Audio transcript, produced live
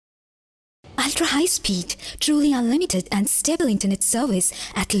Ultra high speed, truly unlimited and stable internet service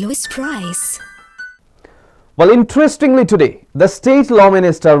at lowest price. Well, interestingly today, the State Law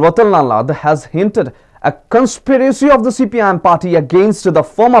Minister Ratan Lal Nath has hinted a conspiracy of the CPI-M party against the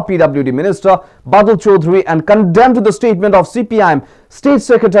former PWD Minister Badal Chowdhury and condemned the statement of CPI-M State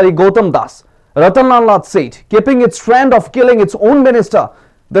Secretary Goutam. Ratan Lal Nath said, keeping its trend of killing its own minister,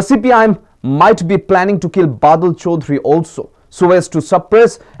 the CPI-M might be planning to kill Badal Chowdhury also, so as to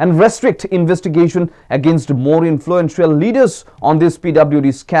suppress and restrict investigation against more influential leaders on this PWD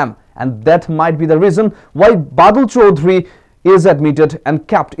scam. And that might be the reason why Badal Chowdhury is admitted and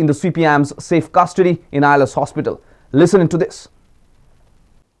kept in the CPI-M's safe custody in ILS hospital. Listen into this.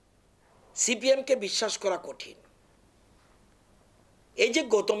 CPI-M ke বিশ্বাস করা কঠিন। এই যে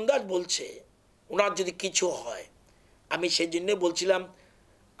গৌতম দাস বলছে ওনার যদি কিছু হয়, আমি সেই জন্য বলছিলাম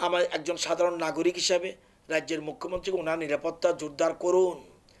আমার একজন সাধারণ নাগরিক হিসেবে রাজ্যের মুখ্যমন্ত্রীকে ওনার নিরাপত্তা জোরদার করুন।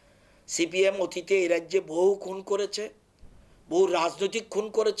 CPI-M অতীতে এই রাজ্যে বহু খুন করেছে, বহু রাজনৈতিক খুন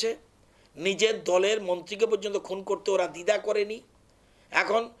করেছে, নিজের দলের মন্ত্রীকে পর্যন্ত খুন করতে ওরা দ্বিধা করেনি।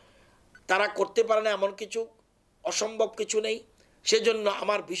 এখন তারা করতে পারে না এমন কিছু অসম্ভব কিছু নেই। সেজন্য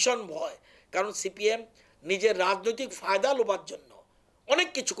আমার ভীষণ ভয়, কারণ CPI-M নিজের রাজনৈতিক ফায়দা লোবার জন্য অনেক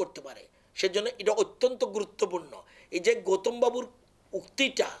কিছু করতে পারে। সেজন্য এটা অত্যন্ত গুরুত্বপূর্ণ। এই যে গৌতম বাবুর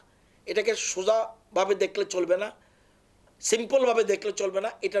উক্তিটা, এটাকে সোজাভাবে দেখলে চলবে না, সিম্পলভাবে দেখলে চলবে না,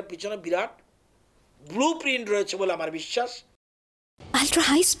 এটার পিছনে বিরাট ব্লুপ্রিন্ট রয়েছে বলে আমার বিশ্বাস। Ultra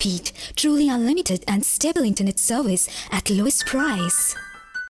high speed, truly unlimited and stable internet service at lowest price.